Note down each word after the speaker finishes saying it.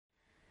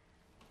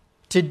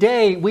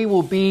Today we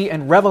will be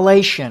in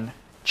Revelation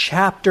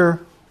chapter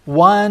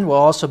 1. We'll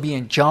also be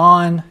in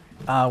John.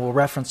 We'll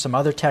reference some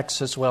other texts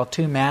as well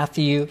too,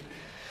 Matthew.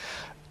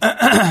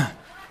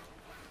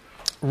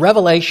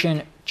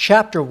 Revelation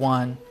chapter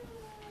 1.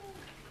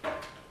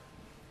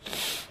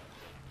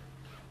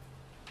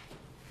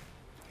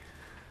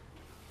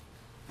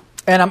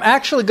 And I'm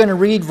actually going to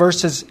read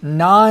verses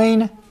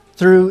 9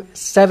 through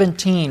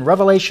 17.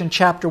 Revelation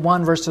chapter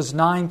 1, verses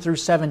 9 through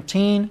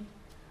 17.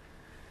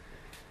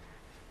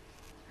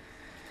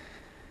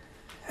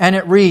 And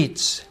it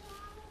reads,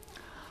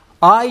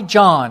 I,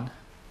 John,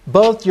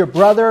 both your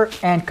brother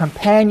and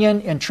companion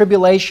in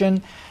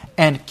tribulation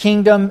and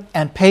kingdom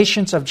and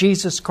patience of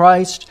Jesus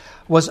Christ,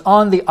 was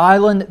on the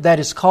island that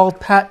is called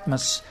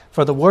Patmos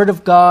for the word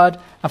of God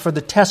and for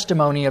the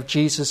testimony of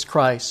Jesus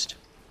Christ.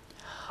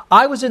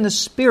 I was in the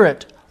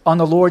Spirit on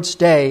the Lord's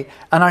day,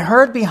 and I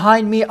heard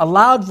behind me a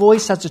loud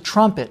voice as a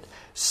trumpet,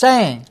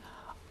 saying,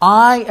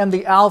 I am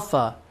the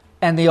Alpha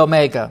and the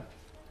Omega,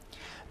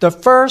 the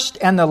first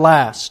and the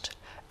last.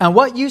 And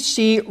what you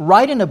see,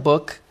 write in a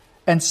book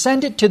and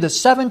send it to the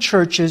 7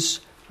 churches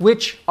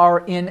which are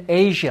in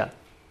Asia.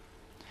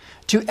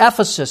 To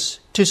Ephesus,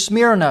 to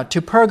Smyrna,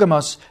 to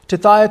Pergamos, to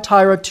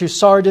Thyatira, to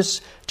Sardis,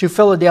 to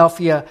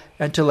Philadelphia,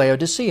 and to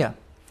Laodicea.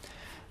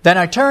 Then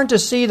I turned to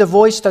see the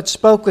voice that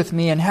spoke with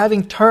me, and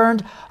having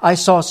turned, I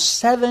saw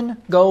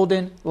 7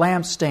 golden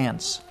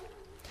lampstands.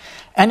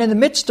 And in the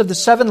midst of the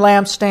 7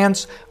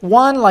 lampstands,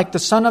 one like the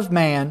Son of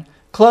Man,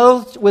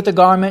 clothed with a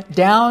garment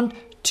down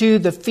to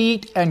the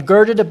feet and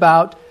girded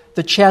about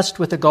the chest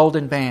with a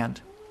golden band.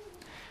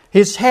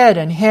 His head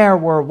and hair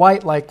were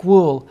white like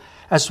wool,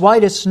 as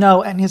white as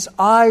snow, and his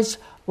eyes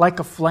like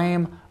a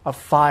flame of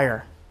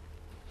fire.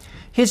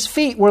 His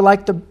feet were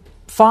like the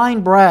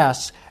fine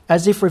brass,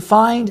 as if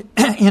refined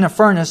in a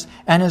furnace,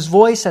 and his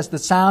voice as the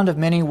sound of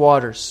many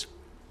waters.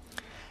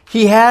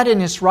 He had in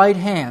his right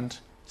hand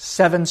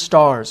 7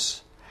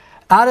 stars.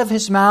 Out of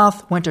his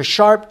mouth went a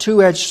sharp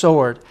 2-edged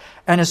sword,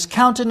 and his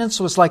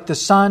countenance was like the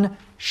sun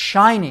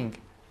shining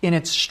in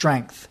its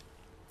strength.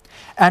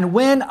 And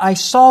when I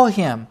saw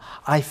him,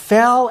 I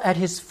fell at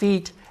his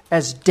feet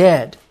as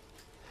dead.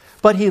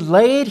 But he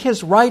laid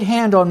his right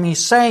hand on me,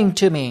 saying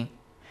to me,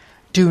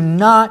 Do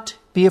not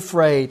be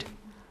afraid.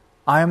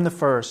 I am the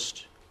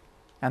first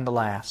and the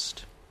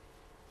last.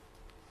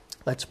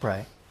 Let's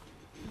pray.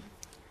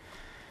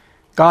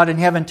 God in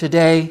heaven,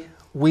 today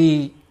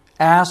we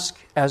ask,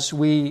 as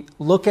we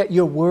look at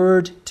your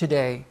word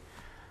today,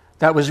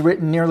 that was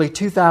written nearly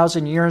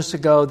 2,000 years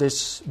ago,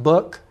 this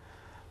book,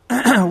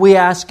 we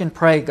ask and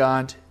pray,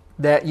 God,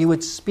 that you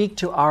would speak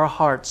to our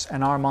hearts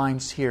and our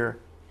minds here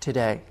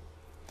today.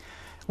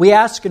 We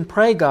ask and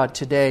pray, God,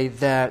 today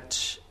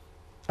that,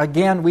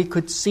 again, we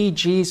could see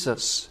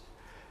Jesus.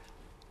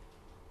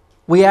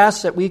 We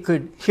ask that we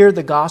could hear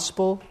the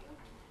gospel,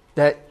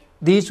 that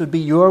these would be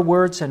your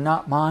words and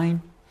not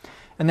mine,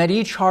 and that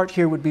each heart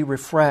here would be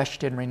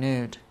refreshed and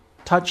renewed,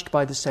 touched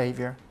by the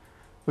Savior.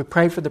 We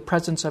pray for the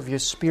presence of your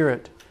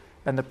Spirit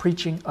and the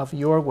preaching of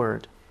your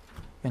word.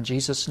 In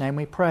Jesus' name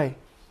we pray.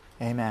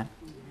 Amen.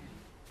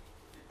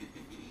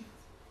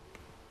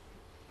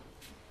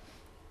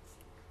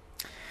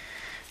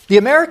 The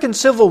American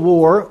Civil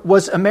War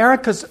was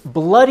America's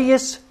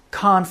bloodiest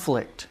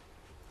conflict.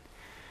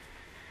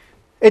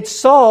 It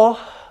saw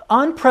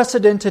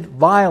unprecedented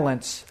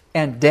violence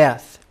and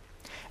death,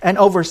 and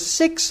over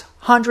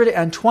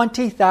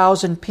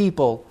 620,000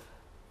 people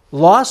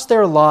lost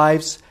their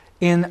lives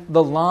in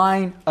the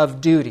line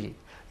of duty.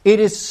 It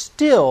is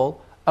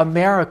still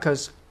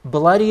America's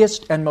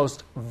bloodiest and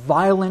most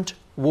violent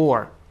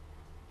war.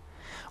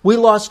 We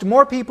lost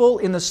more people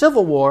in the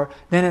Civil War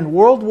than in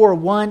World War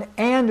I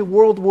and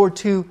World War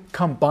II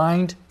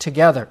combined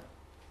together.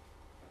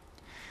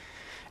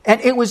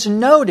 And it was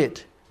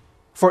noted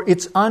for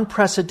its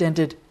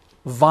unprecedented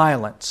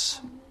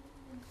violence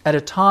at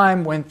a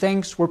time when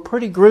things were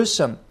pretty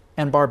gruesome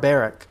and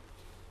barbaric.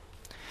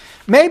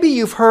 Maybe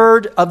you've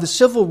heard of the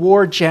Civil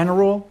War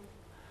general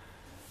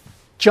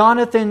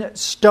Jonathan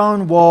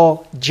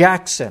Stonewall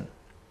Jackson.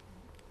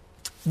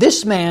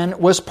 This man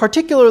was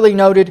particularly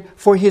noted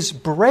for his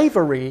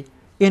bravery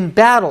in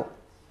battle.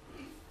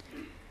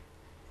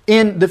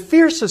 In the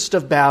fiercest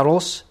of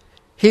battles,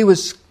 he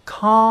was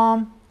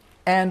calm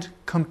and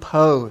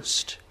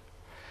composed.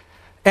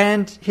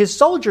 And his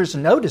soldiers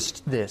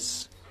noticed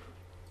this.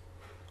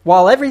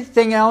 While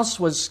everything else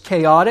was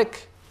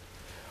chaotic,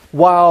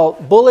 while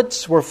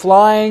bullets were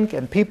flying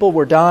and people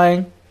were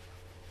dying,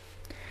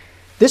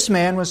 this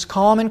man was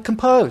calm and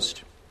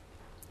composed,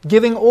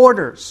 giving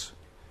orders,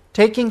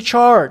 taking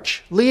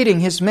charge, leading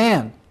his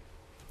men.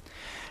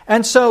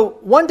 And so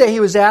one day he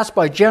was asked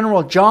by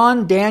General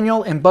John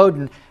Daniel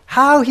Imboden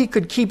how he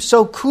could keep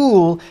so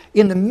cool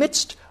in the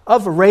midst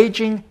of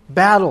raging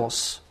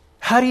battles.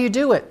 How do you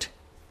do it?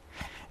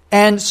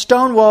 And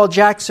Stonewall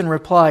Jackson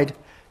replied,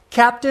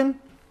 Captain,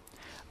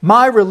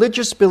 my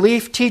religious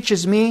belief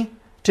teaches me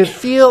to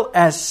feel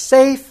as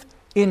safe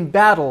in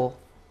battle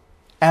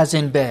as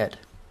in bed.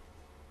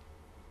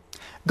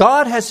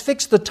 God has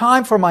fixed the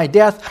time for my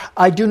death.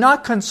 I do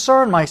not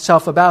concern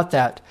myself about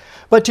that,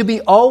 but to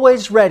be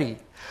always ready,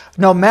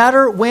 no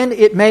matter when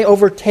it may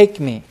overtake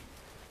me."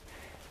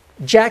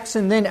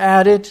 Jackson then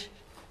added,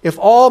 "If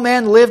all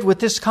men lived with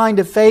this kind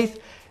of faith,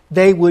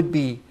 they would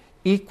be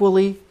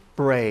equally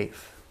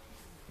brave.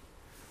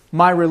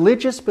 My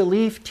religious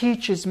belief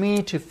teaches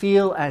me to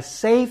feel as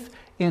safe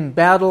in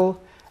battle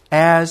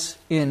as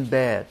in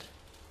bed."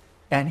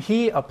 And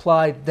he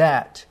applied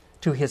that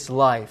to his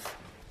life,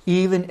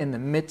 even in the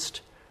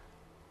midst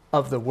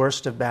of the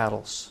worst of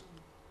battles.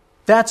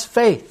 That's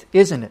faith,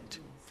 isn't it?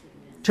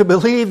 To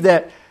believe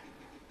that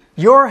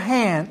your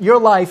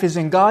life is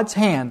in God's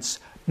hands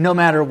no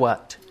matter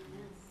what.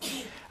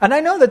 And I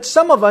know that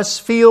some of us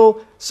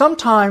feel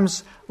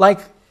sometimes like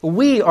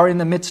we are in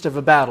the midst of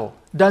a battle,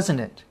 doesn't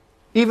it?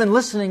 Even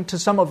listening to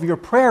some of your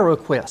prayer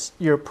request,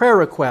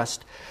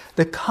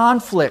 the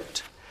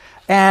conflict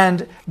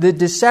and the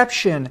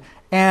deception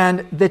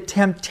and the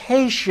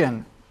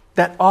temptation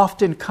that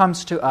often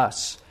comes to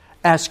us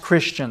as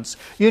Christians.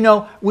 You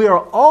know, we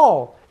are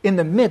all in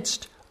the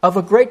midst of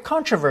a great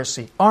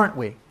controversy, aren't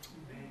we?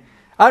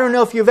 I don't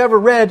know if you've ever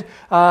read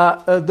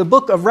the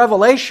book of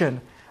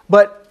Revelation,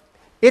 but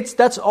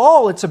that's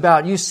all it's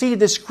about. You see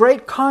this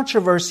great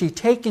controversy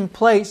taking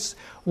place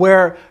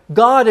where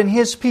God and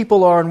His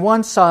people are on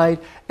one side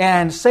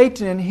and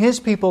Satan and his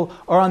people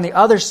are on the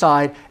other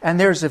side, and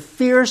there's a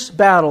fierce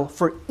battle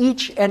for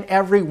each and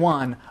every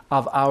one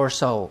of our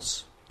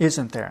souls,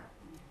 isn't there?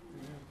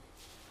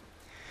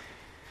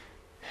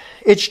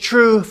 It's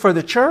true for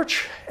the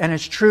church, and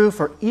it's true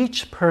for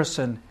each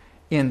person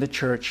in the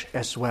church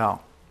as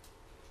well.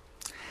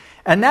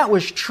 And that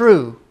was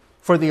true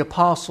for the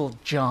Apostle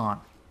John,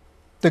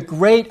 the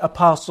great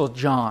Apostle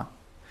John,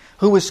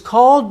 who was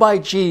called by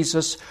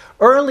Jesus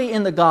early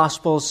in the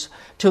Gospels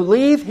to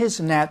leave his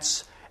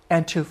nets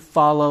and to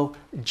follow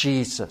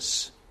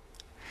Jesus.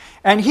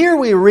 And here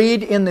we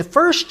read in the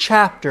first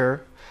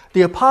chapter,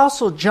 the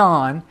Apostle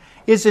John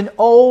is an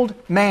old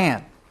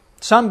man.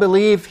 Some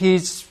believe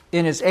he's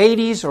in his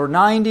 80s or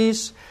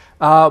 90s,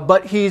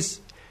 but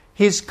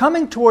he's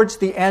coming towards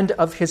the end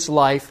of his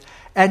life,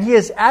 and he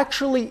is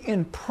actually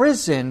in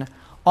prison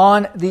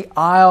on the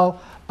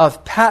Isle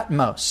of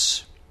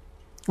Patmos.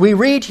 We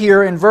read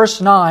here in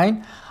verse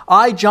 9,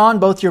 "I, John,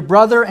 both your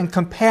brother and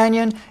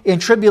companion in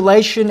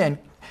tribulation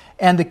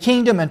and the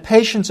kingdom and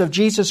patience of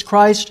Jesus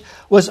Christ,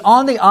 was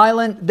on the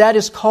island that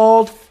is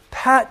called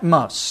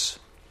Patmos."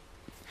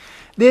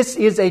 This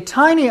is a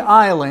tiny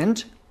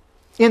island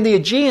in the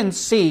Aegean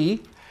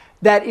Sea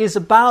that is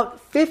about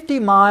 50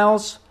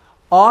 miles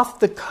off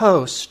the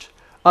coast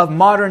of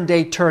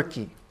modern-day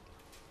Turkey.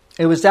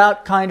 It was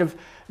out kind of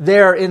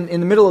there in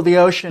the middle of the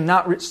ocean,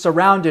 not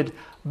surrounded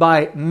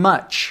by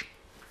much.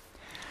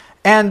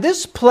 And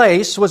this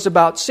place was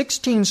about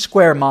 16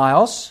 square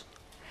miles,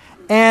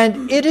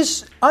 and it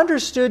is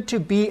understood to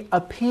be a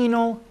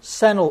penal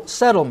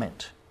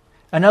settlement.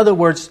 In other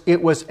words,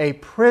 it was a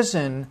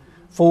prison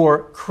for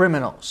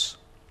criminals.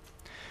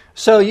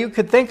 So you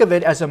could think of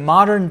it as a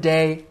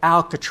modern-day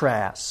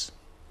Alcatraz.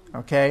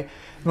 Okay?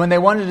 When they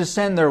wanted to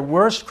send their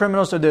worst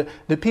criminals, or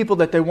the people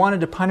that they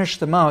wanted to punish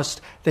the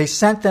most, they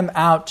sent them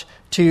out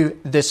to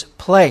this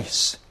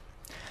place.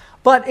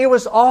 But it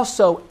was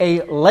also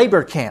a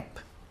labor camp.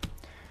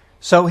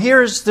 So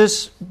here's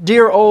this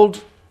dear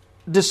old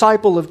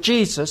disciple of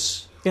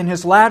Jesus in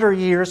his latter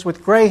years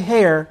with gray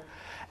hair,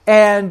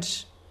 and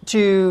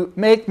to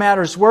make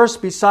matters worse,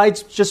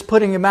 besides just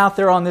putting him out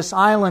there on this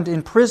island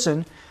in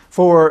prison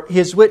for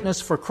his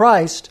witness for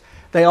Christ,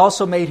 they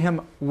also made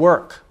him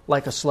work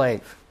like a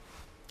slave.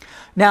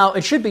 Now,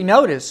 it should be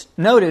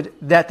noted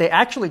that they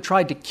actually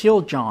tried to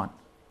kill John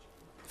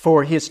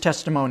for his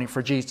testimony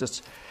for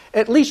Jesus.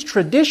 At least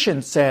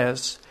tradition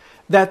says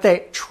that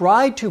they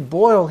tried to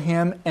boil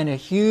him in a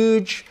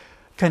huge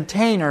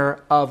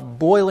container of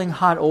boiling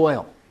hot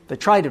oil. They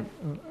tried to,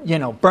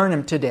 burn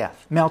him to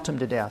death, melt him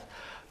to death.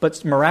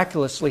 But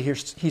miraculously,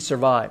 he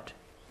survived.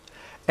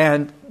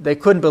 And they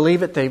couldn't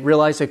believe it. They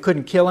realized they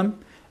couldn't kill him.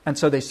 And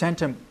so they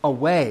sent him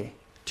away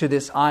to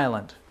this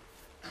island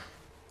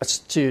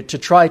to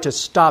try to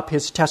stop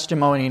his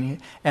testimony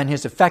and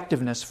his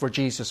effectiveness for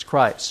Jesus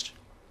Christ.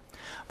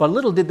 But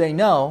little did they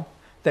know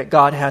that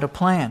God had a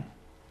plan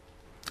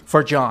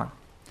for John.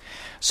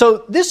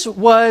 So this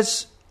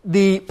was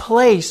the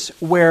place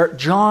where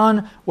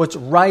John was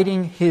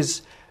writing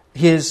his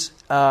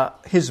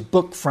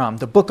book from,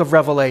 the book of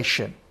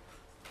Revelation.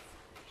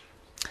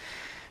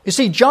 You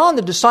see, John,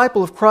 the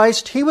disciple of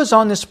Christ, he was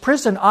on this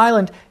prison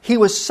island. He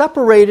was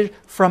separated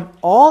from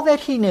all that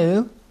he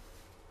knew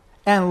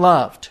and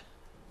loved.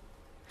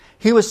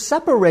 He was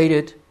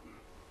separated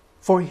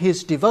for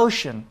his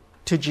devotion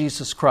to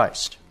Jesus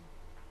Christ,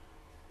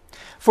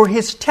 for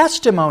his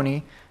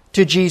testimony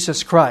to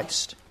Jesus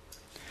Christ.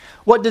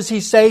 What does he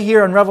say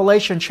here in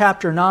Revelation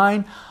chapter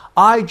 9?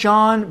 "I,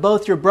 John,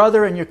 both your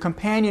brother and your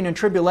companion in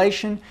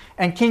tribulation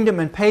and kingdom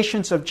and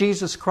patience of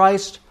Jesus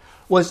Christ,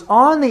 was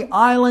on the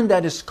island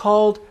that is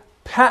called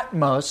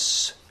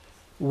Patmos."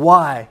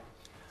 Why?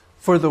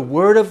 "For the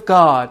word of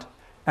God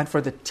and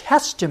for the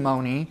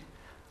testimony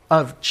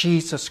of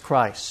Jesus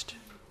Christ.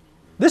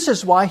 This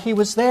is why he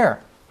was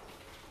there.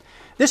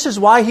 This is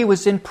why he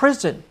was in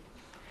prison.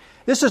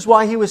 This is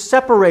why he was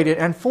separated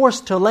and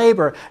forced to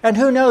labor. And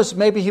who knows,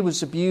 maybe he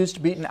was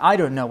abused, beaten. I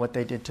don't know what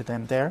they did to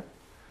them there.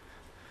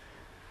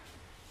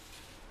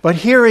 But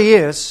here he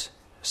is,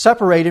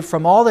 separated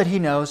from all that he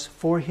knows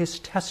for his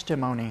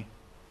testimony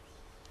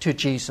to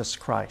Jesus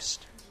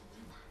Christ.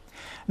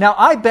 Now,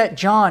 I bet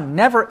John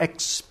never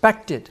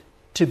expected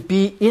to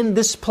be in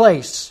this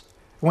place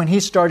when he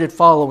started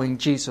following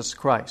Jesus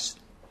Christ.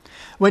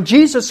 When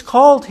Jesus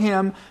called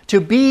him to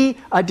be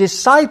a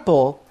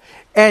disciple,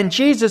 and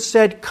Jesus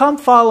said, "Come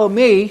follow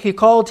me," he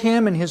called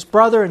him and his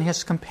brother and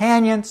his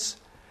companions.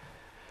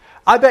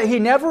 I bet he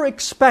never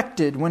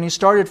expected when he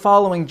started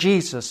following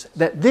Jesus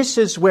that this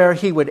is where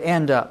he would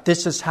end up.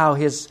 This is how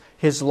his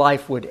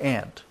life would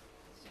end.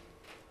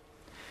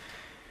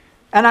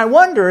 And I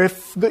wonder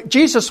if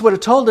Jesus would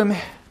have told him,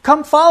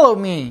 "Come follow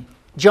me,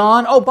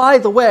 John. Oh, by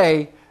the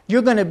way,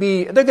 they're going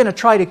to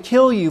try to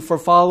kill you for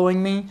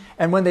following me.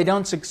 And when they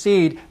don't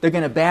succeed, they're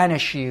going to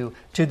banish you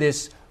to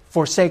this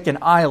forsaken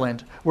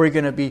island where you're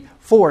going to be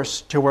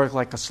forced to work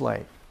like a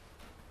slave."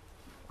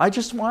 I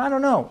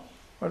don't know.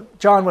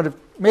 John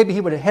maybe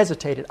he would have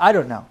hesitated. I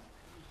don't know.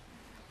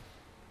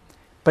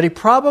 But he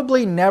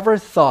probably never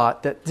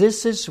thought that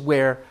this is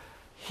where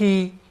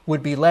he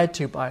would be led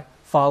to by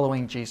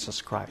following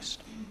Jesus Christ.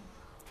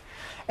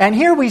 And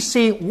here we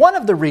see one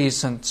of the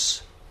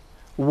reasons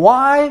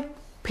why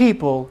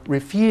people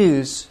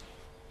refuse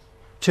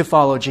to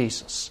follow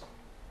Jesus.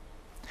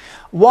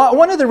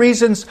 One of the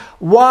reasons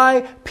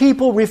why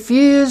people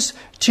refuse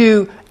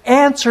to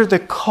answer the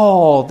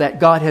call that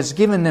God has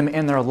given them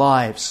in their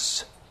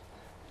lives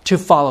to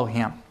follow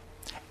Him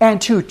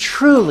and to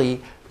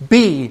truly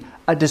be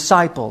a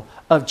disciple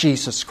of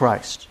Jesus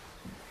Christ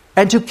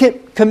and to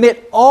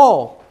commit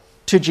all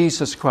to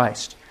Jesus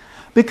Christ.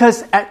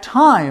 Because at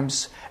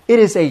times it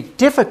is a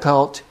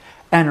difficult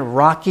and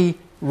rocky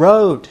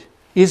road,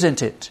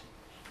 isn't it?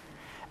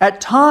 At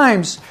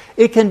times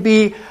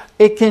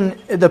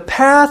the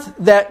path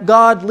that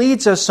God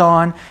leads us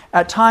on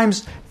at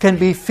times can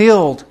be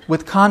filled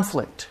with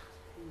conflict.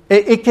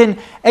 It can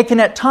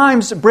at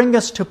times bring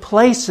us to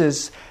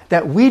places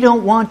that we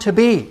don't want to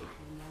be.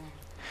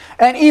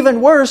 And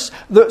even worse,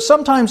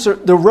 sometimes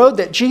the road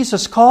that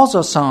Jesus calls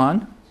us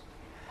on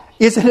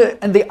is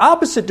in the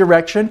opposite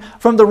direction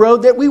from the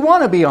road that we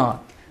want to be on,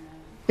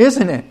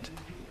 isn't it?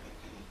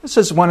 This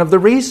is one of the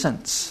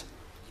reasons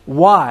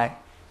why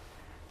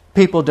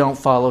people don't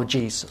follow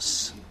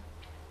Jesus.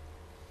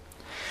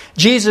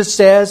 Jesus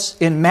says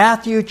in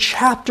Matthew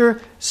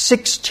chapter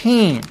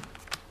 16,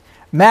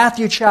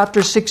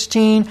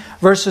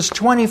 verses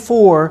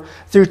 24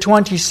 through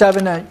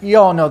 27. You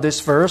all know this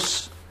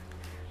verse.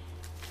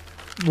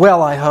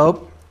 Well, I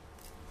hope.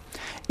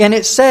 And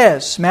it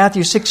says,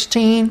 Matthew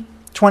 16,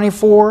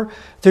 24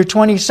 through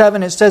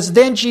 27, it says,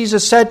 "Then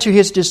Jesus said to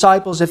His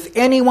disciples, 'If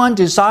anyone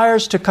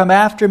desires to come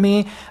after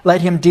me,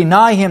 let him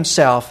deny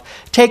himself,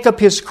 take up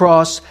his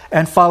cross,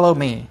 and follow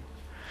me.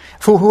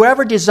 For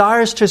whoever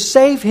desires to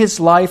save his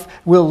life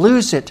will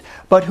lose it,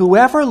 but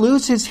whoever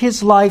loses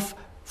his life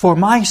for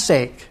my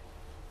sake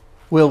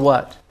will"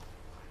 what?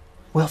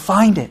 "Will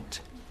find it.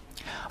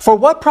 For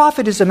what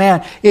profit is a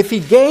man if he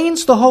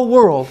gains the whole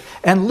world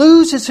and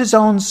loses his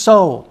own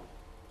soul?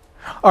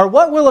 Or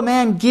what will a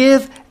man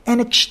give in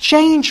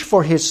exchange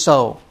for his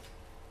soul?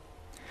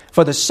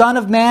 For the Son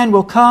of Man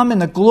will come in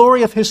the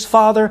glory of His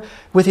Father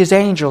with His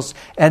angels,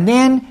 and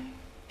then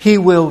He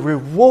will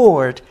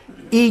reward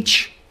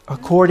each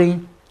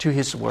according to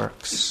his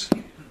works."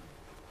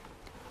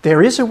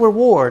 There is a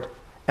reward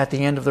at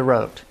the end of the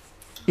road,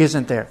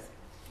 isn't there?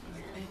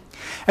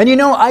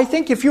 And I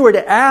think if you were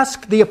to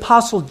ask the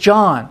Apostle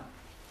John,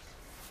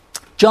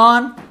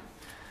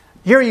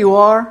 here you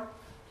are,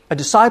 a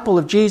disciple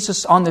of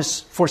Jesus on this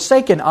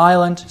forsaken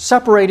island,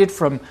 separated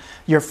from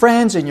your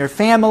friends and your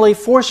family,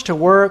 forced to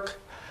work.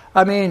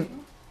 I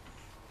mean,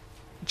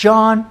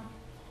 John,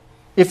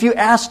 if you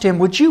asked him,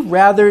 would you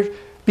rather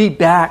be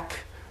back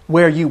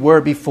where you were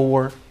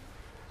before?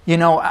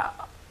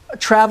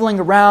 Traveling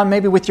around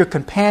maybe with your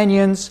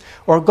companions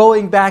or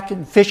going back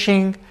and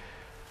fishing.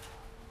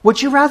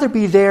 Would you rather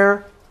be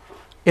there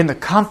in the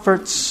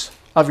comforts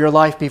of your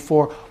life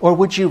before, or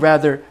would you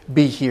rather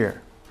be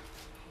here?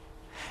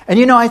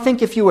 And I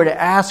think if you were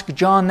to ask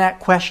John that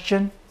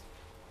question,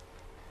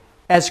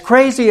 as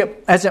crazy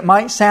as it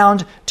might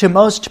sound to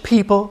most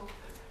people,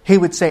 he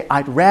would say,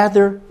 "I'd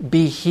rather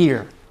be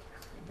here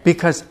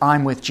because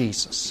I'm with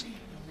Jesus.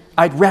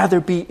 I'd rather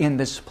be in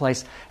this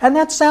place." And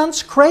that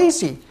sounds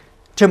crazy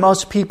to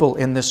most people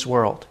in this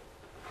world.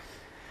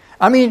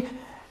 I mean,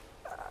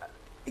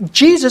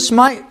 Jesus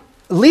might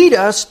lead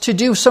us to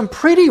do some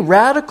pretty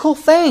radical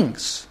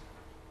things.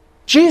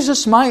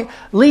 Jesus might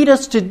lead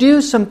us to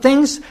do some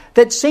things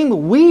that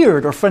seem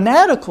weird or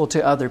fanatical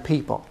to other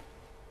people.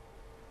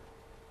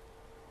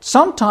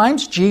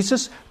 Sometimes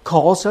Jesus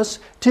calls us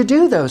to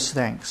do those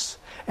things.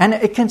 And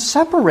it can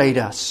separate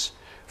us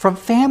from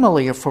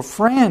family or from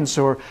friends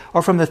or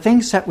from the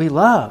things that we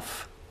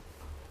love.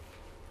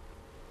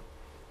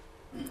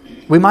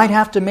 We might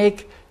have to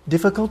make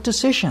difficult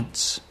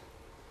decisions.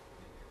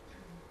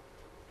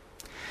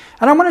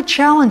 And I want to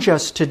challenge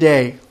us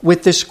today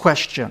with this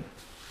question.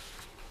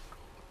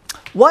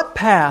 What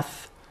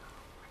path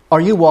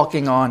are you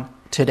walking on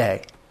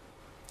today?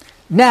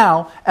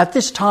 Now, at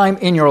this time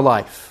in your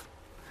life,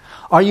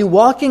 are you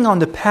walking on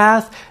the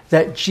path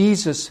that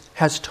Jesus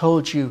has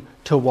told you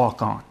to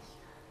walk on?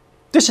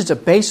 This is a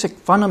basic,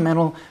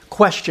 fundamental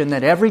question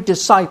that every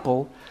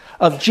disciple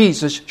of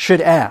Jesus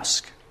should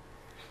ask.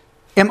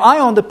 Am I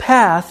on the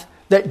path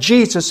that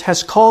Jesus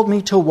has called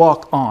me to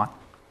walk on?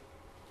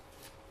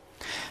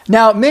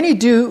 Now, many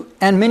do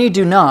and many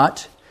do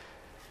not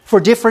for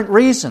different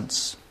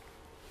reasons.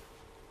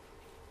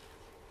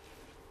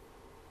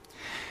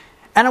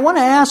 And I want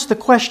to ask the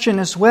question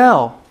as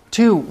well,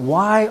 too,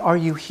 why are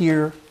you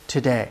here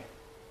today?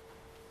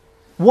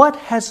 What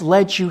has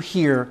led you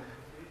here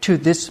to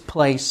this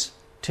place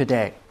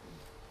today?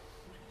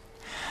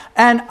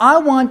 And I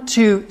want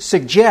to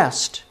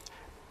suggest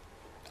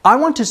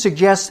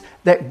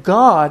that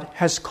God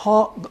has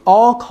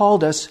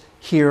called us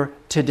here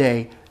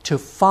today to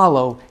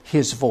follow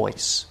His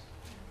voice.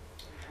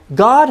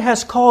 God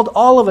has called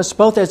all of us,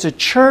 both as a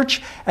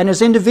church and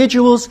as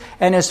individuals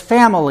and as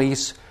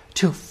families,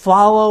 to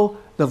follow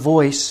the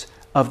voice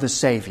of the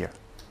Savior.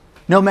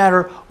 No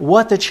matter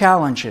what the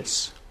challenge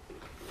is,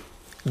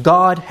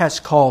 God has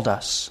called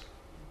us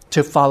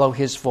to follow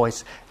His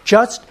voice,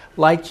 just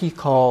like He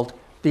called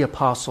the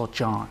Apostle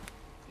John.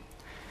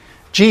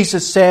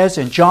 Jesus says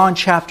in John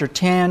chapter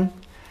 10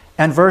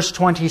 and verse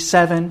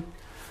 27,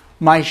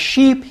 "My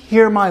sheep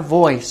hear my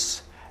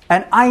voice,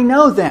 and I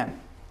know them,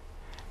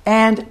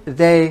 and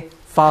they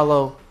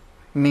follow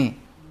me."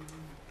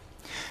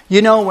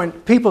 You know, when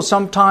people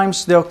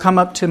sometimes, they'll come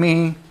up to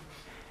me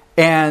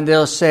and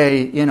they'll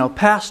say,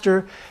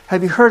 "Pastor,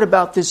 have you heard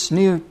about this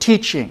new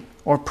teaching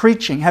or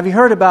preaching? Have you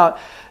heard about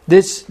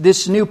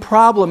this new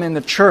problem in the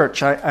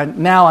church?"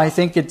 Now I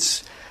think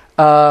it's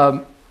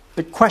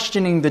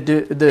questioning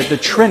the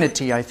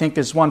Trinity, I think,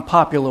 is one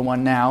popular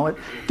one now.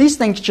 These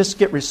things just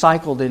get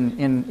recycled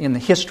in the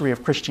history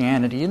of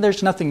Christianity, and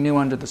there's nothing new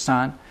under the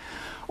sun.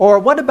 Or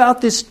what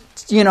about this,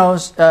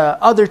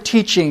 other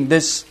teaching,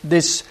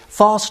 this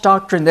false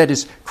doctrine that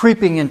is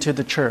creeping into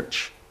the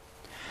church?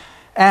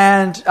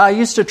 And I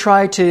used to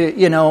try to,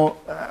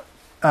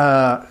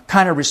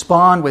 kind of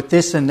respond with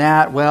this and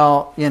that.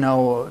 Well,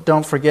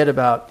 don't forget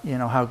about,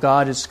 how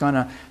God is going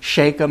to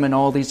shake them and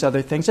all these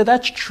other things. So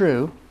that's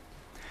true.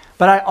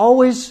 But I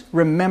always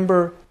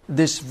remember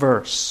this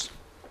verse.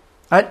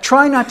 I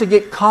try not to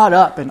get caught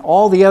up in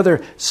all the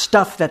other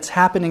stuff that's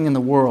happening in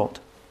the world.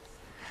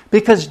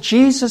 Because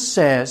Jesus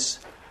says,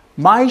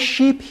 "My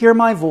sheep hear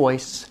my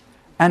voice,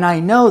 and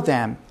I know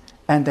them,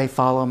 and they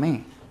follow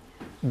me."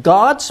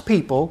 God's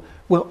people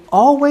will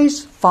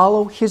always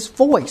follow His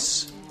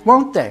voice,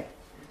 won't they?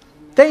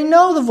 They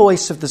know the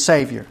voice of the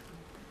Savior.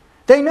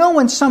 They know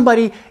when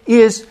somebody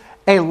is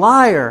a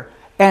liar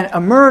and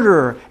a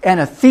murderer and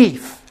a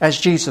thief, as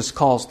Jesus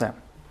calls them.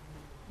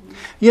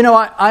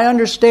 I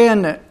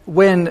understand that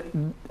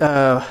when,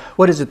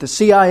 the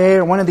CIA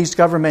or one of these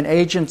government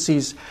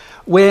agencies,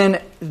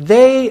 when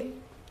they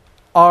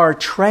are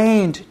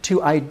trained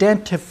to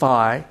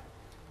identify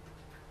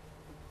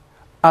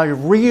a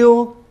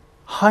real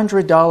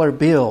 $100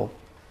 bill,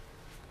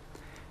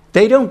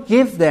 they don't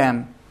give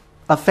them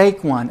a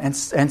fake one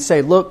and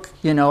say, look,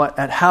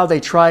 at how they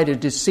try to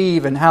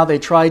deceive and how they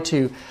try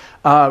to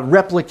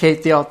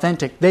replicate the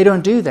authentic. They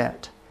don't do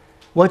that.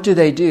 What do?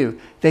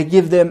 They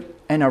give them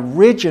an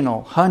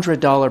original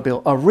 $100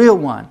 bill, a real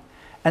one,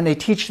 and they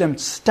teach them,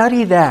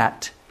 study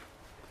that.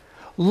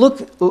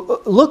 Look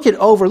it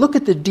over. Look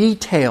at the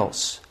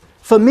details.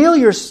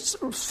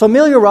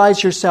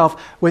 Familiarize yourself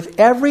with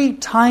every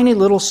tiny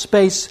little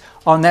space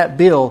on that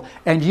bill,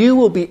 and you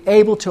will be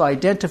able to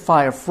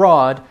identify a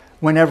fraud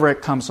whenever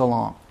it comes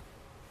along.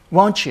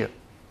 Won't you?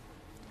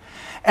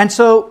 And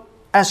so,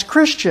 as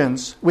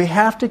Christians, we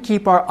have to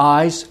keep our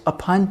eyes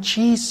upon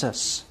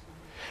Jesus.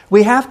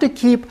 We have to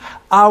keep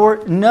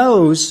our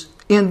nose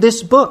in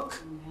this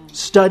book,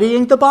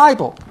 studying the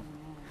Bible.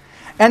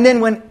 And then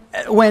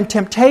when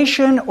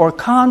temptation or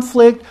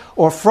conflict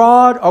or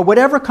fraud or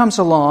whatever comes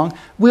along,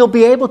 we'll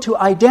be able to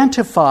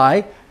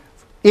identify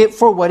it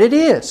for what it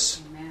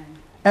is. Amen.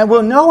 And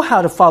we'll know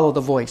how to follow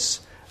the voice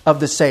of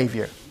the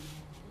Savior.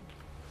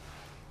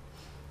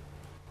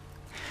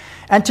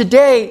 And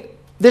today,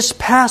 this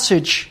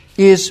passage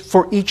is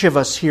for each of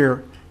us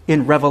here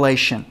in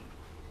Revelation.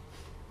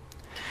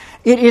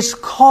 It is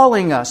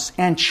calling us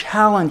and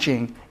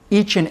challenging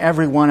each and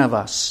every one of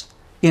us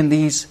in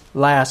these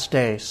last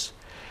days.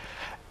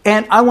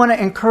 And I want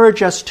to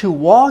encourage us to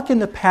walk in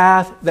the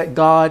path that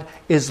God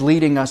is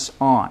leading us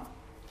on.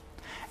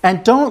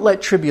 And don't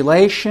let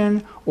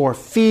tribulation or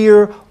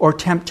fear or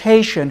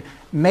temptation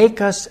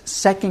make us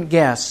second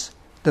guess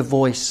the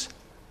voice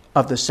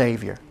of the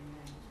Savior.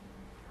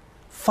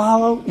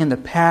 Follow in the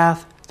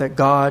path that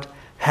God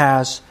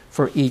has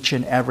for each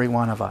and every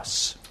one of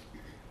us.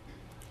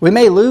 We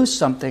may lose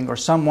something or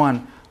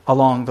someone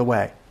along the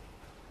way.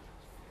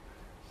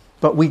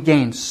 but we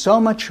gain so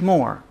much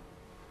more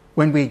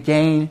when we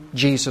gain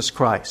Jesus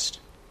Christ.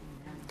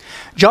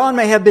 John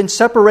may have been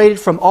separated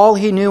from all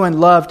he knew and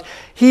loved.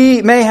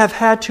 He may have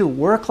had to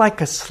work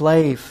like a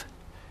slave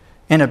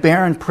in a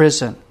barren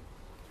prison.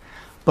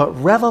 But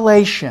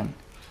Revelation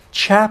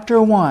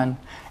chapter 1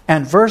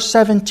 and verse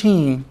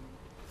 17,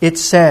 it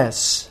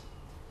says,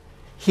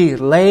 He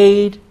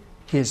laid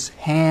His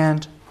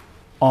hand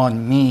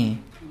on me,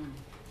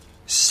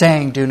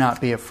 saying, do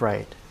not be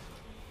afraid.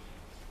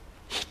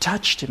 He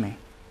touched me.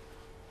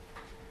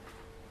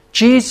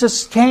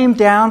 Jesus came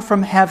down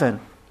from heaven.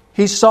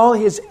 He saw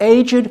His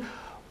aged,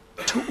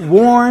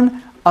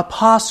 worn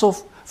apostle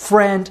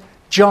friend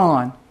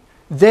John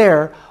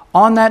there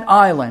on that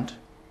island.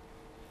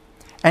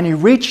 And He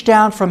reached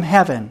down from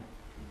heaven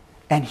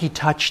and He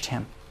touched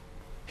him.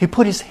 He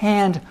put His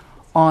hand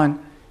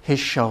on his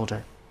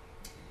shoulder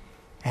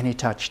and He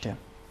touched him.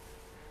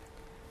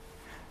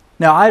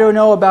 Now, I don't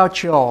know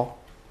about y'all,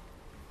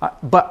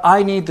 but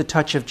I need the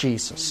touch of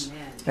Jesus.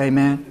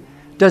 Amen.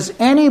 Does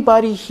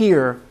anybody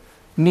here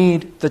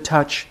need the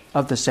touch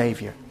of the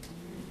Savior?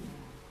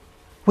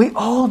 We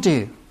all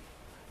do.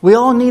 We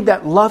all need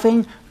that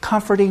loving,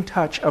 comforting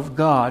touch of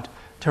God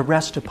to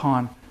rest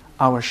upon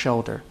our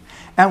shoulder.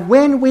 And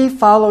when we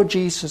follow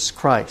Jesus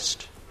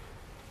Christ,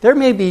 there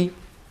may be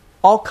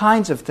all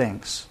kinds of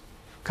things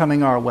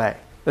coming our way.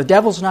 The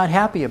devil's not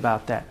happy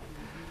about that.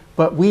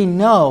 But we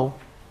know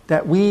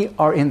that we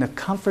are in the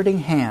comforting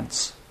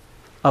hands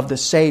of the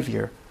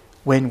Savior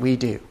when we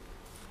do.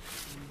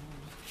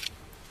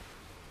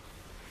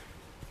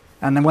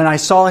 And then when I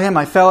saw Him,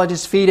 I fell at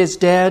His feet as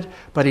dead,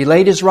 but He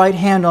laid His right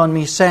hand on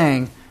me,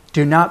 saying,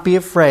 do not be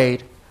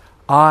afraid.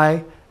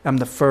 I am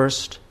the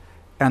first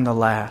and the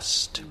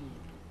last.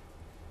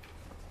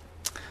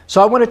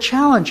 So I want to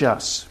challenge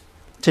us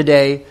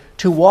today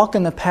to walk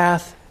in the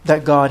path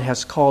that God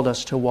has called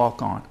us to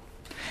walk on.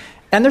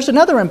 And there's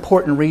another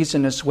important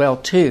reason as well,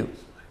 too.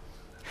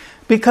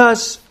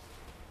 Because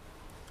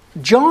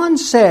John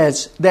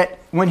says that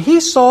when he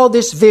saw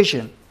this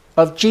vision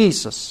of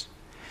Jesus,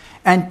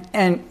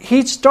 and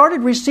he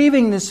started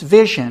receiving this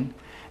vision,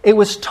 it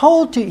was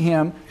told to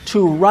him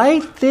to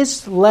write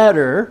this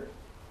letter,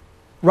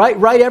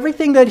 write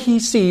everything that he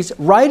sees,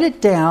 write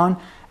it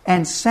down,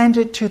 and send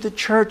it to the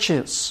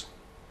churches.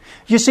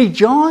 You see,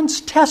 John's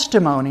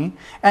testimony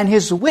and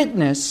his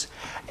witness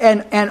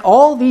and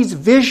all these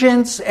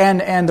visions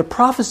and the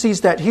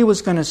prophecies that he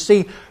was going to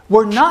see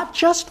were not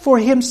just for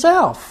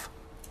himself,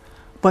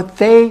 but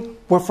they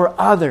were for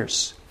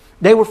others.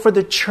 They were for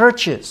the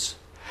churches.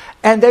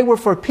 And they were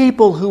for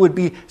people who would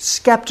be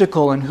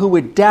skeptical and who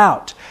would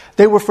doubt.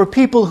 They were for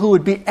people who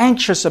would be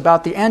anxious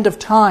about the end of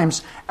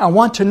times and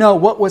want to know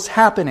what was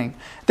happening.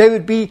 They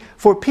would be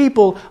for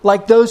people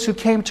like those who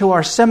came to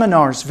our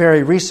seminars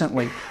very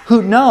recently,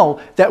 who know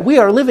that we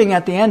are living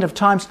at the end of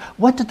times.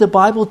 What did the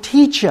Bible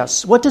teach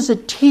us? What does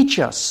it teach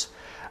us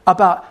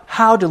about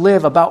how to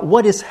live, about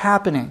what is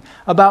happening,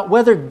 about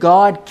whether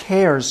God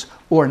cares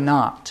or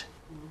not?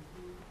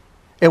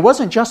 It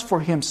wasn't just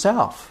for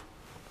himself,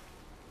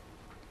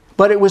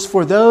 but it was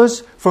for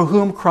those for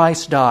whom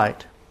Christ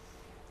died.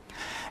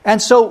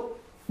 And so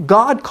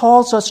God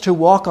calls us to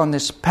walk on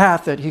this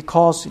path that He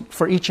calls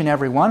for each and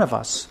every one of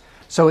us,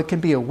 so it can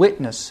be a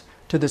witness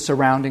to the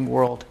surrounding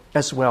world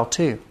as well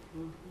too.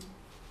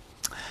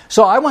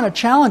 So I want to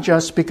challenge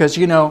us because,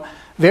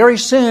 very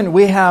soon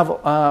we have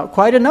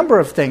quite a number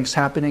of things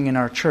happening in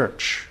our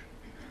church.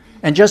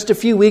 In just a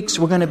few weeks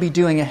we're going to be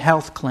doing a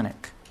health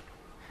clinic.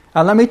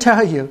 Now let me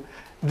tell you,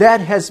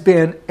 that has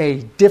been a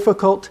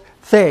difficult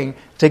thing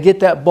to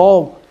get that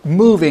ball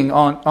moving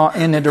on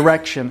in the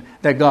direction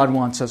that God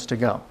wants us to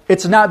go.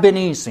 It's not been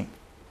easy.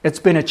 It's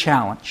been a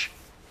challenge.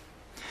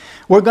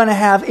 We're going to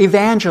have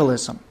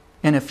evangelism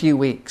in a few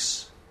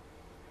weeks.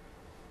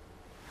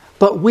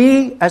 But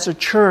we as a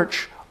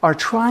church are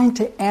trying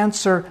to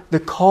answer the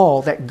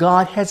call that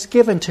God has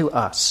given to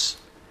us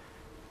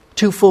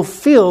to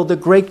fulfill the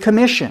Great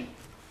Commission,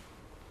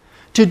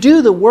 to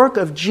do the work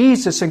of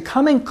Jesus and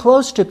coming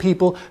close to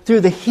people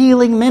through the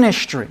healing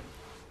ministry.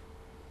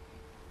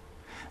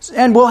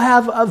 And we'll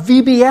have a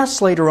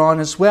VBS later on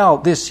as well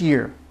this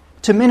year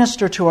to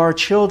minister to our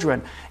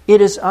children. It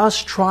is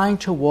us trying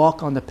to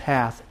walk on the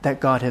path that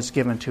God has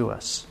given to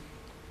us,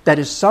 that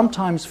is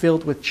sometimes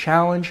filled with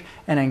challenge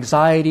and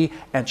anxiety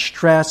and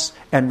stress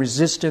and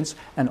resistance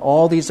and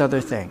all these other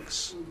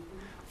things.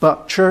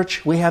 But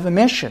church, we have a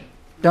mission,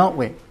 don't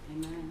we?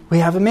 Amen. We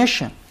have a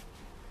mission.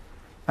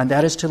 And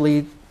that is to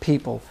lead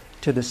people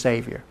to the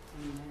Savior.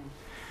 Amen.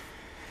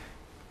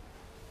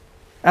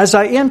 As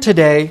I end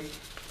today,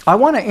 I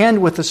want to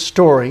end with a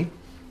story.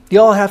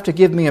 You all have to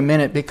give me a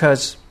minute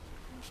because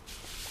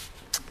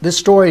this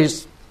story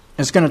is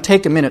going to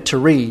take a minute to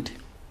read.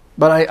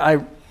 But I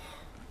a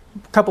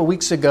couple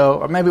weeks ago,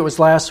 or maybe it was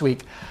last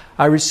week,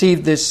 I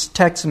received this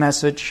text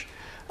message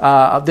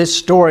of this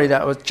story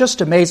that was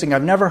just amazing.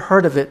 I've never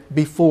heard of it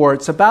before.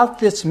 It's about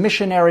this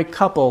missionary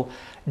couple,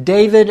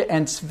 David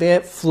and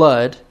Svea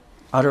Flood.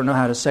 I don't know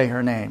how to say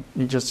her name.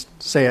 You just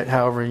say it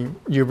however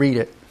you read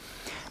it.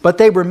 But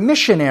they were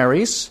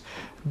missionaries.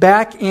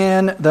 back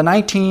in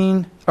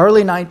the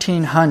early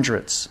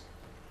 1900s.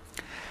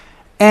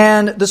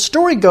 And the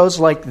story goes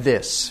like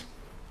this.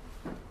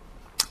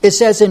 It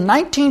says in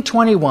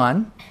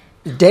 1921,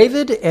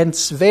 David and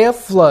Svea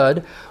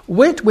Flood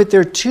went with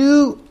their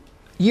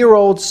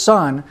 2-year-old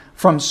son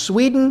from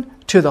Sweden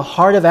to the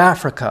heart of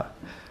Africa,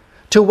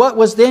 to what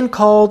was then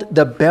called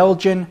the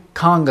Belgian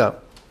Congo.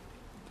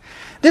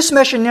 This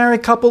missionary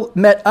couple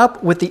met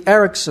up with the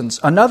Ericsons,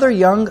 another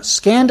young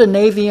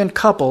Scandinavian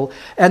couple,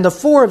 and the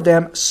 4 of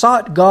them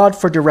sought God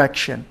for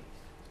direction.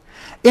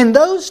 In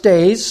those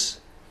days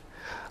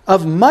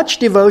of much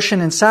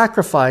devotion and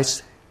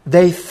sacrifice,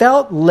 they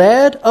felt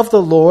led of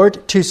the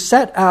Lord to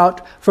set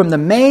out from the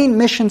main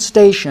mission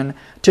station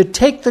to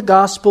take the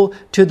gospel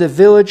to the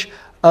village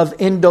of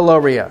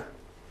Indoloria,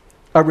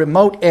 a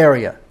remote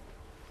area.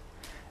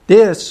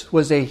 This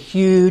was a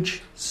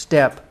huge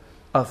step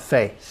of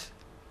faith.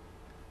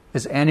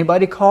 Is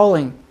anybody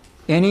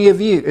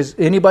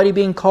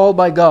being called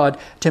by God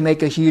to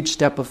make a huge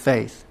step of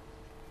faith?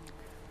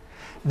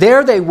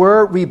 There they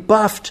were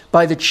rebuffed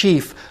by the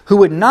chief, who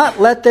would not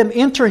let them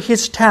enter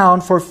his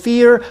town for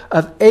fear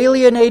of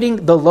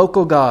alienating the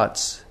local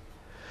gods.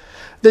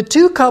 The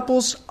 2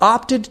 couples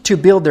opted to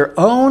build their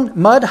own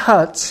mud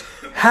huts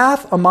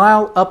half a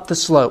mile up the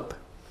slope.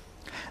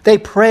 They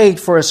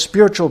prayed for a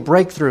spiritual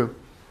breakthrough,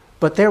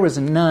 but there was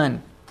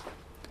none.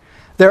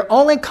 Their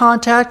only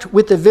contact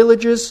with the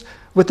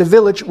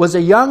village was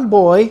a young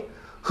boy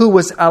who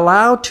was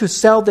allowed to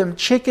sell them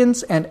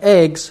chickens and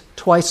eggs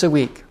twice a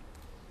week.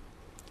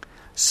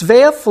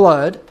 Svea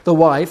Flood, the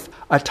wife,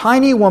 a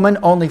tiny woman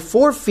only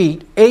 4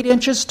 feet, 8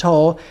 inches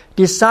tall,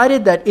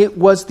 decided that it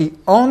was the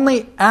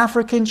only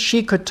African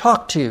she could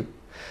talk to.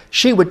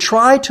 She would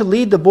try to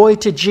lead the boy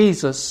to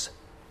Jesus,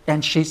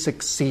 and she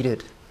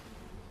succeeded.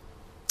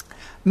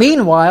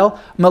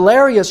 Meanwhile,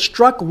 malaria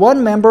struck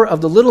one member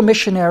of the little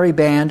missionary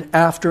band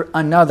after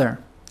another.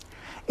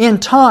 In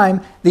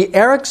time, the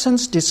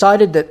Ericsons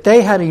decided that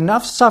they had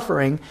enough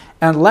suffering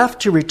and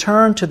left to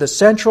return to the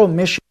central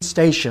mission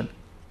station.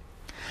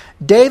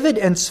 David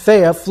and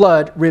Svea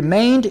Flood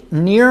remained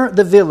near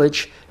the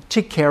village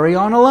to carry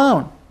on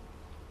alone.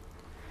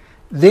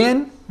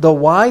 Then the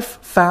wife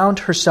found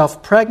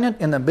herself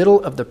pregnant in the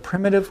middle of the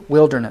primitive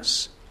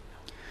wilderness.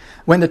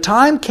 When the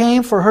time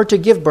came for her to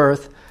give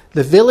birth,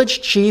 the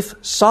village chief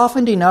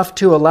softened enough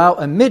to allow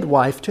a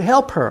midwife to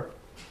help her.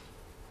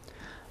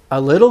 A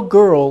little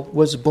girl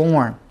was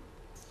born,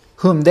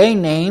 whom they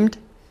named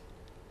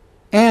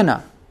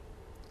Anna.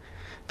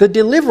 The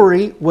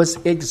delivery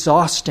was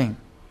exhausting.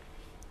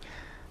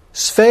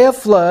 Svea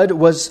Flood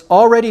was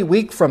already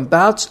weak from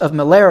bouts of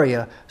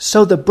malaria,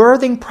 so the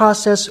birthing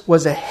process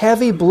was a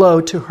heavy blow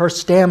to her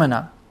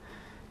stamina.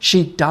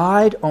 She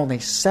died only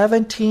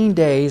 17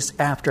 days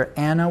after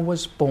Anna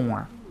was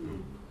born.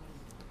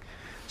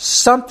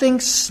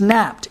 Something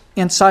snapped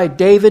inside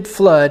David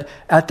Flood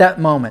at that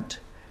moment.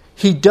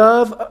 He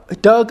dug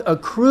a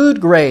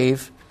crude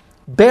grave,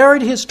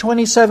 buried his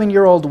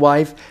 27-year-old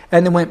wife,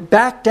 and then went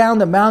back down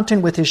the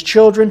mountain with his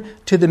children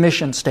to the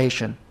mission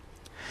station.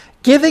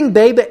 Giving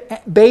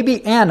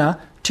baby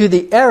Anna to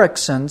the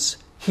Ericsons,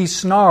 he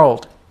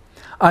snarled,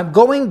 "I'm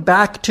going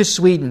back to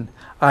Sweden.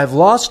 I've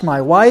lost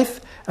my wife,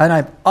 and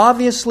I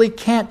obviously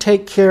can't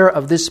take care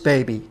of this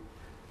baby.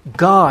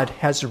 God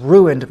has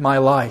ruined my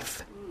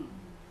life."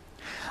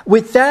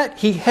 With that,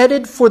 he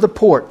headed for the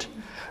port,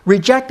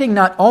 rejecting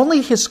not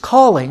only his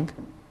calling,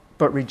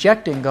 but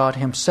rejecting God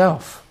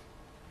himself.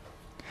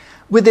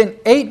 Within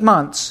 8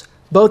 months,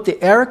 both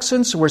the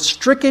Ericsons were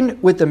stricken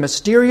with the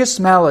mysterious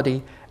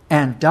malady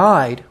and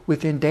died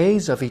within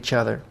days of each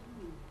other.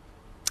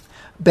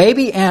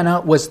 Baby Anna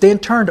was then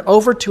turned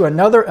over to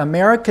another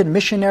American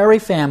missionary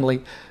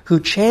family who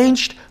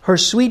changed her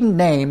Sweden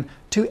name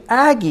to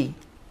Aggie.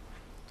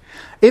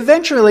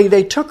 Eventually,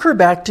 they took her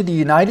back to the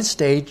United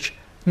States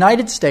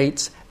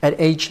at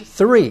age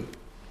 3.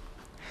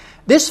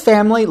 This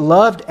family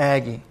loved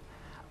Aggie.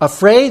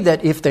 Afraid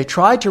that if they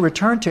tried to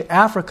return to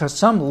Africa,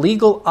 some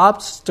legal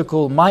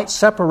obstacle might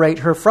separate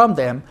her from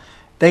them,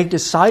 they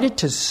decided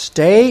to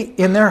stay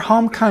in their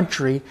home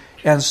country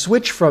and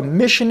switch from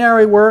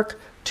missionary work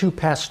to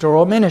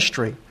pastoral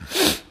ministry.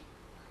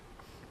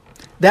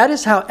 That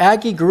is how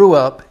Aggie grew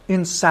up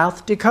in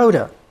South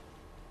Dakota.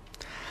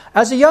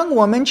 As a young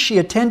woman, she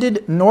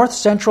attended North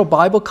Central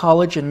Bible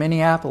College in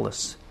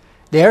Minneapolis.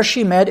 There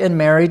she met and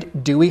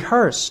married Dewey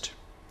Hurst.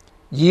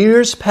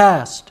 Years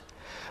passed.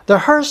 The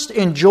Hurst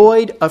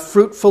enjoyed a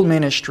fruitful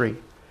ministry.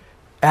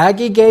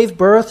 Aggie gave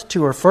birth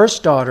to her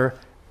first daughter,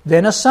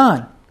 then a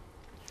son.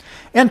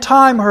 In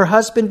time, her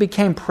husband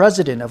became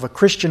president of a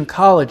Christian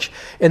college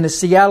in the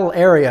Seattle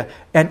area,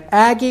 and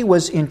Aggie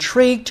was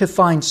intrigued to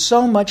find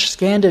so much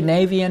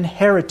Scandinavian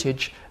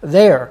heritage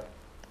there.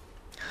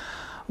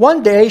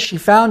 One day, she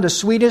found a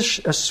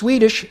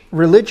Swedish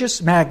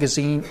religious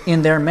magazine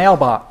in their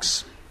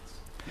mailbox.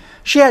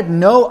 She had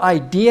no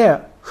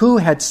idea who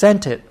had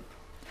sent it.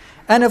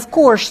 And of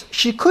course,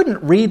 she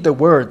couldn't read the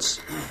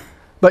words.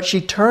 But she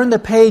turned the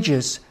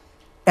pages,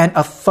 and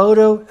a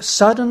photo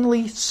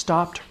suddenly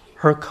stopped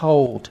her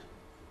cold.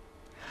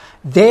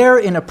 There,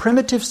 in a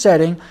primitive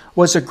setting,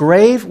 was a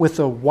grave with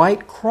a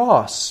white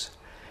cross,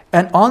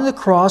 and on the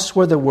cross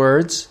were the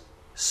words,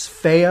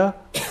 Svea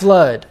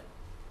Flood.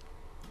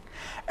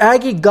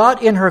 Aggie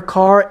got in her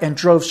car and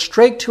drove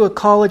straight to a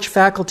college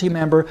faculty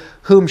member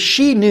whom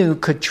she knew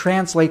could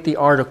translate the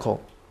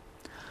article.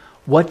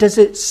 What does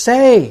it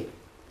say?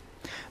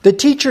 The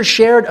teacher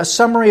shared a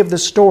summary of the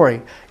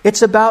story.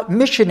 It's about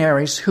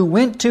missionaries who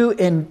went to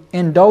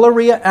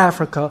Indolaria,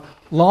 Africa,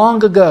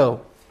 long ago.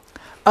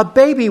 A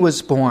baby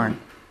was born.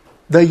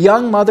 The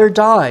young mother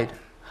died.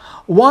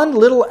 One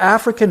little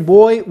African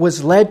boy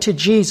was led to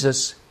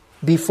Jesus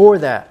before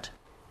that.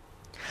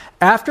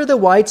 After the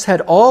whites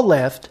had all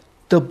left,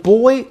 the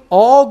boy,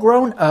 all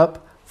grown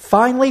up,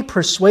 finally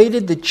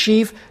persuaded the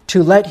chief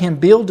to let him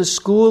build a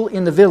school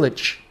in the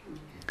village.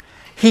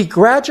 He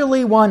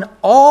gradually won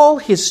all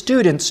his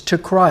students to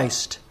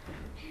Christ,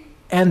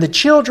 and the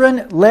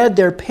children led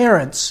their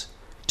parents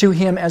to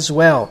him as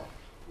well.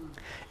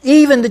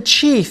 Even the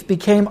chief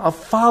became a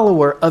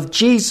follower of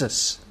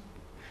Jesus.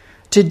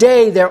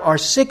 Today there are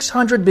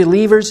 600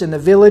 believers in the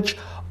village,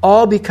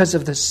 all because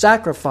of the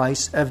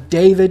sacrifice of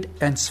David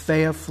and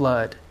Svea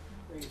Flood.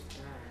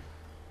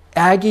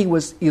 Aggie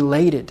was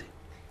elated.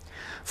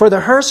 For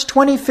the Hearst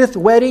 25th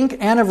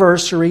wedding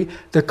anniversary,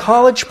 the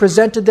college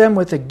presented them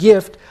with a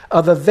gift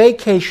of a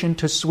vacation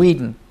to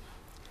Sweden.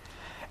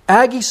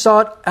 Aggie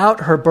sought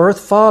out her birth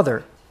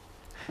father.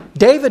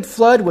 David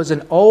Flood was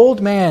an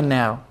old man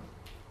now.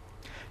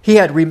 He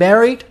had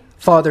remarried,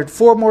 fathered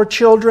 4 more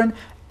children,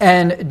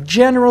 and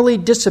generally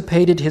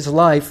dissipated his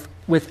life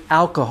with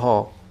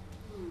alcohol.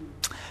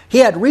 He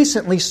had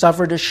recently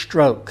suffered a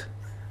stroke.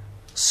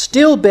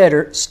 Still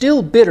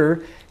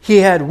bitter, he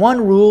had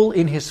one rule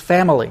in his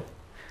family: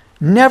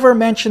 never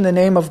mention the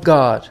name of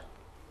God.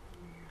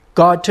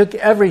 God took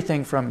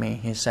everything from me,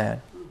 he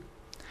said.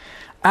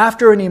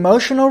 After an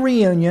emotional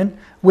reunion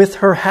with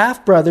her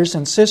half-brothers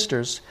and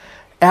sisters,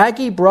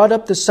 Aggie brought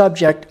up the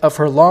subject of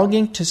her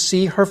longing to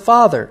see her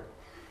father.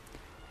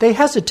 They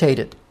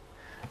hesitated.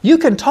 You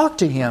can talk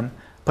to him,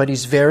 but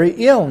he's very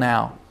ill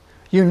now.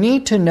 You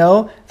need to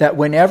know that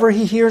whenever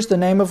he hears the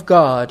name of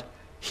God,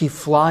 he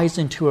flies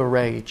into a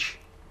rage.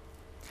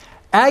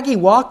 Aggie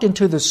walked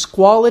into the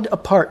squalid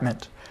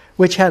apartment,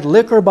 which had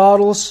liquor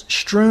bottles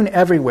strewn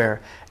everywhere,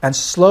 and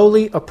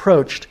slowly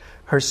approached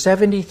her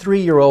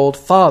 73-year-old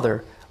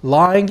father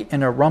lying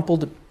in a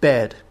rumpled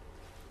bed.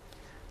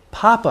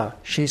 "Papa,"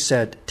 she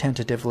said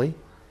tentatively.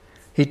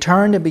 He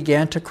turned and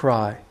began to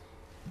cry.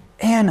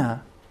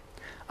 "Anna,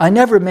 I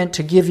never meant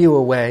to give you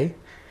away."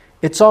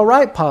 "It's all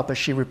right, Papa,"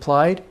 she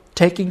replied,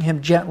 taking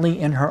him gently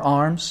in her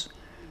arms.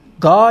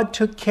 "God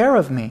took care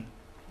of me."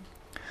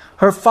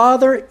 Her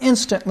father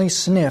instantly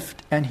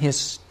sniffed, and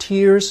his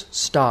tears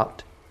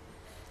stopped.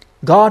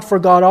 "God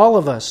forgot all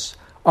of us.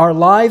 Our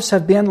lives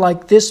have been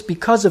like this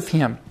because of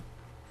him."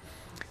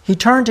 He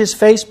turned his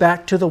face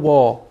back to the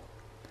wall.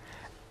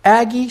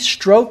 Aggie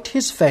stroked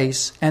his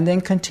face and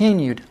then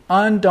continued,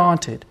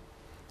 undaunted.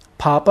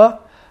 "Papa,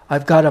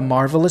 I've got a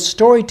marvelous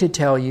story to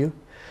tell you.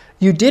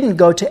 You didn't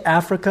go to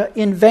Africa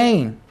in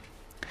vain.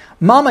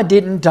 Mama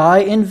didn't die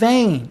in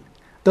vain.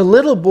 The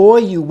little boy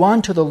you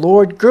won to the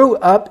Lord grew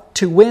up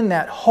to win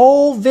that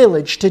whole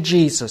village to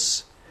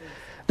Jesus.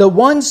 The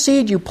one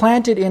seed you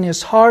planted in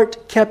his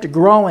heart kept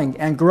growing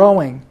and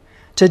growing.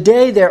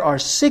 Today there are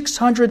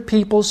 600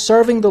 people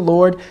serving the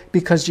Lord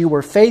because you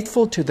were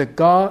faithful to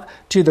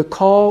the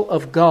call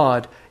of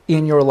God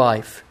in your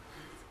life.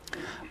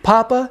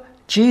 Papa,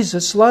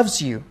 Jesus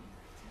loves you.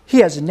 He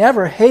has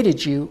never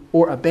hated you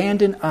or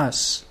abandoned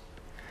us."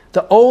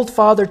 The old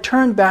father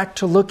turned back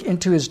to look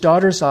into his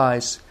daughter's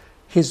eyes.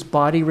 His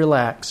body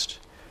relaxed.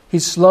 He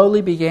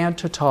slowly began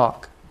to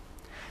talk.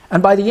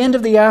 And by the end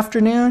of the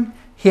afternoon,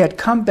 he had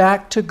come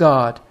back to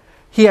God.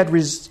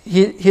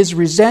 His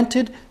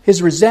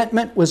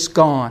resentment was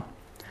gone.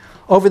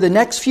 Over the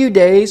next few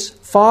days,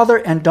 father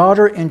and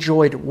daughter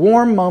enjoyed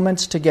warm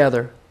moments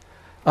together.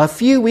 A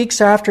few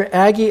weeks after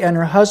Aggie and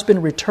her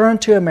husband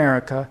returned to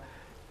America,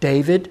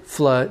 David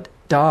Flood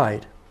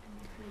died.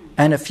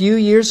 And a few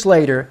years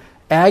later,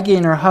 Aggie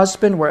and her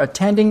husband were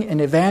attending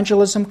an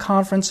evangelism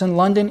conference in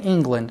London,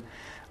 England,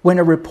 when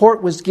a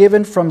report was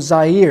given from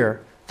Zaire,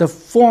 the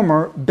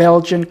former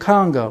Belgian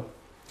Congo.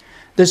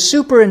 The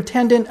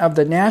superintendent of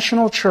the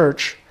national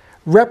church,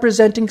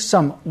 representing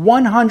some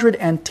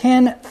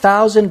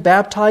 110,000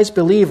 baptized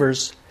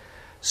believers,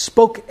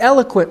 spoke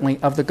eloquently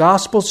of the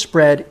gospel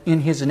spread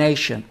in his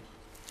nation.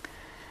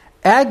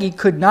 Aggie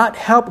could not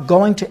help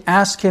going to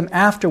ask him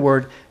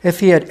afterward if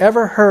he had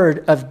ever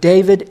heard of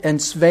David and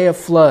Svea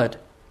Flood.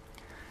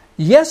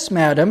 "Yes,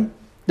 madam,"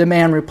 the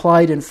man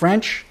replied in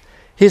French,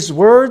 his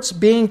words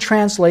being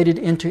translated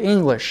into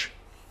English.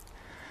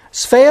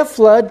 "Svea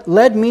Flood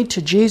led me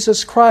to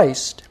Jesus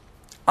Christ.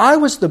 I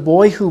was the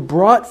boy who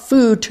brought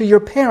food to your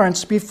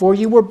parents before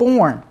you were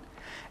born.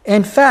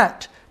 In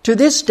fact, to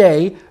this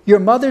day, your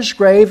mother's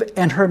grave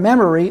and her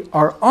memory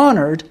are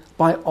honored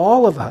by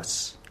all of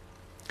us."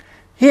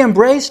 He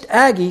embraced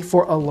Aggie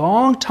for a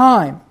long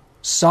time,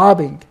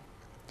 sobbing.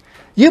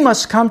 "You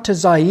must come to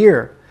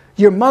Zaire.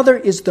 Your mother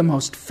is the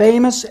most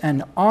famous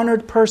and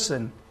honored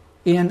person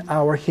in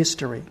our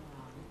history.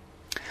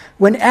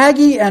 When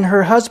Aggie and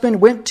her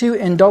husband went to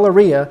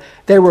Indaleria,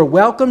 they were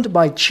welcomed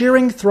by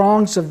cheering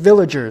throngs of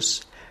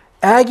villagers.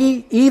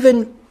 Aggie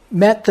even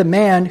met the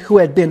man who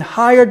had been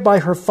hired by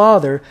her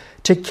father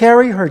to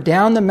carry her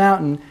down the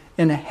mountain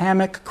in a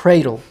hammock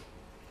cradle.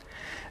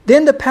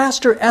 Then the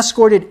pastor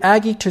escorted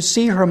Aggie to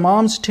see her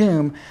mom's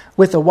tomb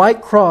with a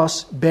white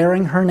cross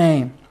bearing her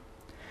name.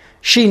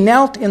 She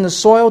knelt in the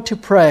soil to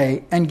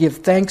pray and give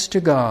thanks to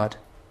God.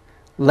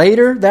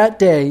 Later that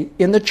day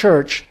in the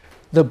church,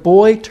 the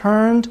boy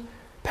turned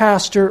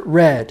pastor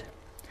read,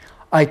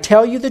 "I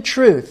tell you the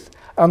truth,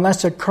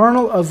 unless a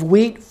kernel of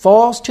wheat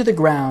falls to the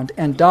ground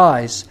and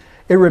dies,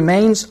 it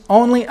remains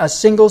only a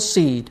single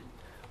seed.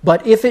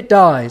 But if it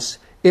dies,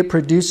 it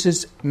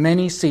produces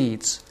many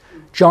seeds."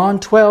 John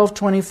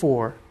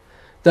 12:24.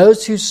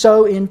 Those who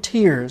sow in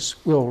tears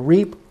will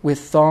reap with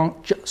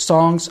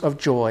songs of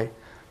joy.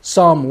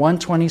 Psalm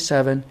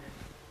 127,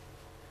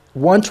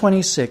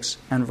 126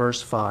 and verse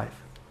 5.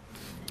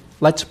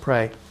 Let's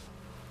pray.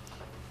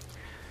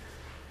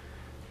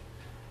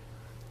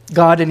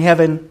 God in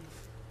heaven,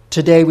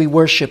 today we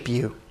worship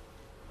you.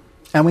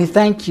 And we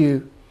thank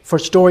you for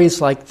stories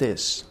like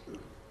this.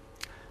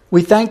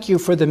 We thank you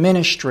for the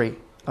ministry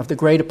of the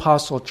great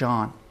Apostle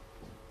John.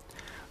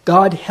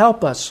 God,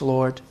 help us,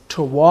 Lord,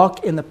 to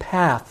walk in the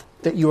path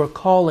that you are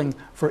calling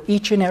for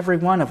each and every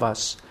one of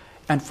us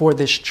and for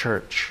this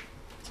church.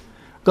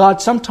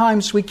 God,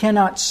 sometimes we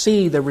cannot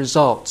see the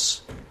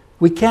results.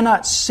 We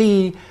cannot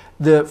see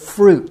the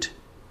fruit.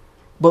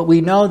 But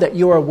we know that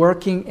you are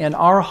working in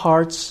our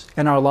hearts,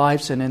 in our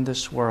lives, and in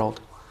this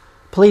world.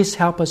 Please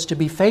help us to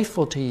be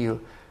faithful to you,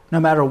 no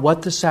matter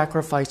what the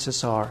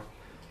sacrifices are.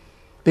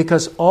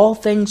 Because all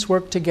things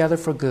work together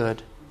for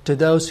good to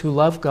those who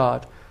love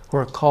God, who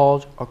are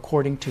called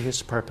according to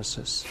his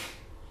purposes.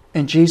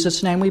 In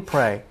Jesus' name we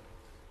pray.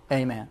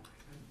 Amen.